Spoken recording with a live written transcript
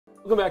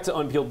Welcome back to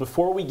Unpeeled.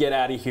 Before we get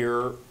out of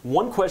here,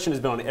 one question has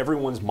been on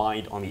everyone's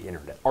mind on the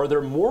internet. Are there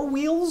more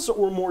wheels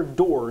or more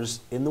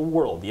doors in the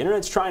world? The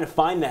internet's trying to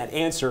find that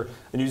answer.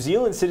 A New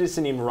Zealand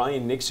citizen named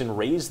Ryan Nixon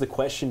raised the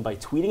question by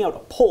tweeting out a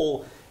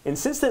poll, and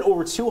since then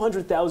over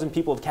 200,000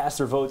 people have cast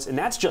their votes, and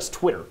that's just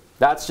Twitter.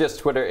 That's just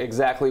Twitter,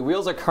 exactly.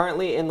 Wheels are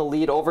currently in the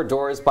lead over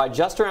doors by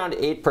just around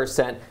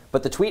 8%,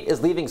 but the tweet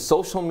is leaving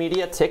social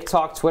media,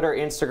 TikTok, Twitter,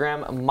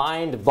 Instagram,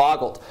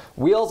 mind-boggled.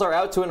 Wheels are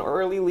out to an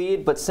early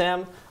lead, but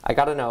Sam, I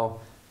gotta know,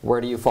 where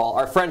do you fall?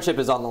 Our friendship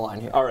is on the line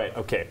here. All right,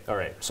 okay, all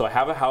right. So I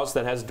have a house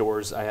that has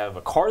doors. I have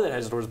a car that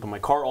has doors, but my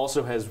car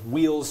also has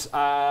wheels.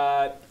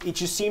 It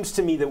just seems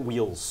to me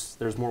that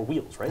there's more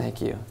wheels, right?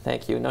 Thank you,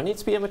 thank you. No need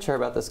to be immature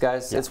about this,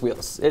 guys. Yeah. It's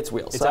wheels, it's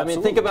wheels. It's I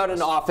mean, think about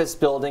an office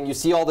building. You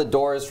see all the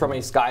doors from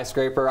a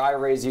skyscraper. I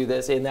raise you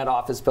this. In that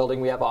office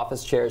building, we have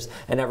office chairs,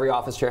 and every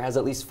office chair has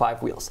at least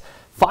 5 wheels.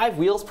 5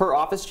 wheels per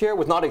office chair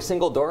with not a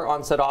single door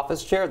on said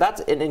office chair. That's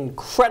an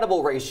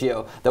incredible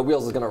ratio that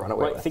Wheels is going to run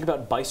away with. Think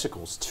about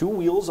bicycles. 2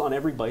 wheels on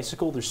every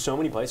bicycle. There's so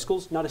many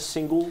bicycles, not a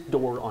single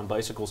door on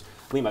bicycles.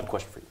 Liam, I have a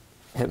question for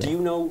you. Do you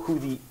know who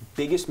the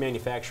biggest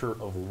manufacturer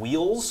of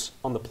wheels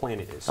on the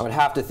planet is? I would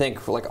have to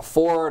think like a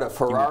Ford, a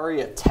Ferrari,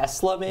 a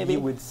Tesla maybe?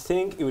 You would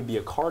think it would be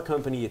a car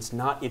company. It's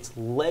not. It's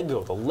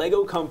Lego. The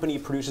Lego company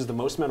produces the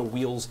most amount of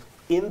wheels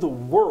in the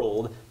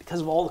world because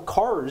of all the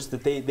cars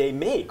that they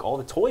make, all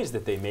the toys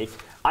that they make.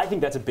 I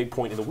think that's a big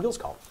point in the wheels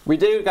column. We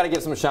do got to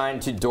give some shine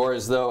to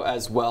doors, though,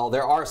 as well.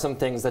 There are some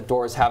things that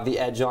doors have the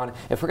edge on.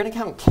 If we're going to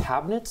count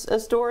cabinets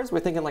as doors, we're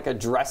thinking like a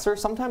dresser.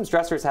 Sometimes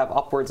dressers have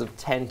upwards of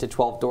 10 to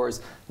 12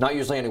 doors, not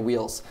usually any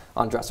wheels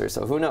on dressers.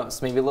 So who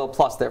knows? Maybe a little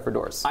plus there for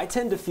doors. I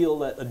tend to feel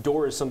that a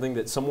door is something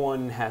that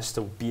someone has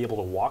to be able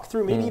to walk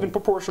through, maybe even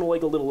proportional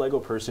like a little Lego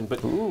person.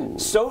 But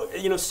so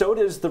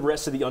does the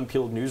rest of the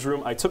Unpeeled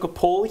newsroom. I took a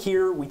poll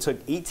here. We took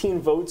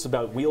 18 votes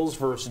about wheels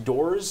versus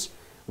doors.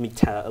 Let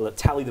me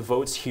tally the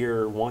votes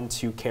here. 1,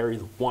 2, carry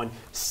 1.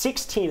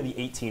 16 of the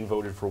 18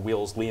 voted for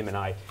wheels. Liam and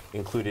I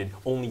included.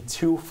 Only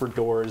 2 for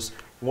doors.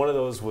 One of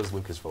those was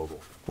Lucas Vogel.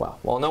 Wow.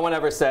 Well, no one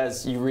ever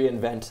says you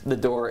reinvent the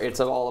door. It's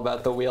all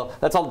about the wheel.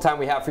 That's all the time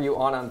we have for you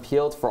on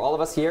Unpeeled. For all of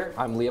us here,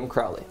 I'm Liam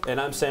Crowley. And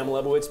I'm Sam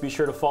Lebowitz. Be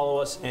sure to follow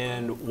us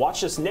and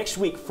watch us next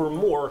week for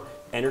more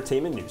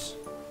entertainment news.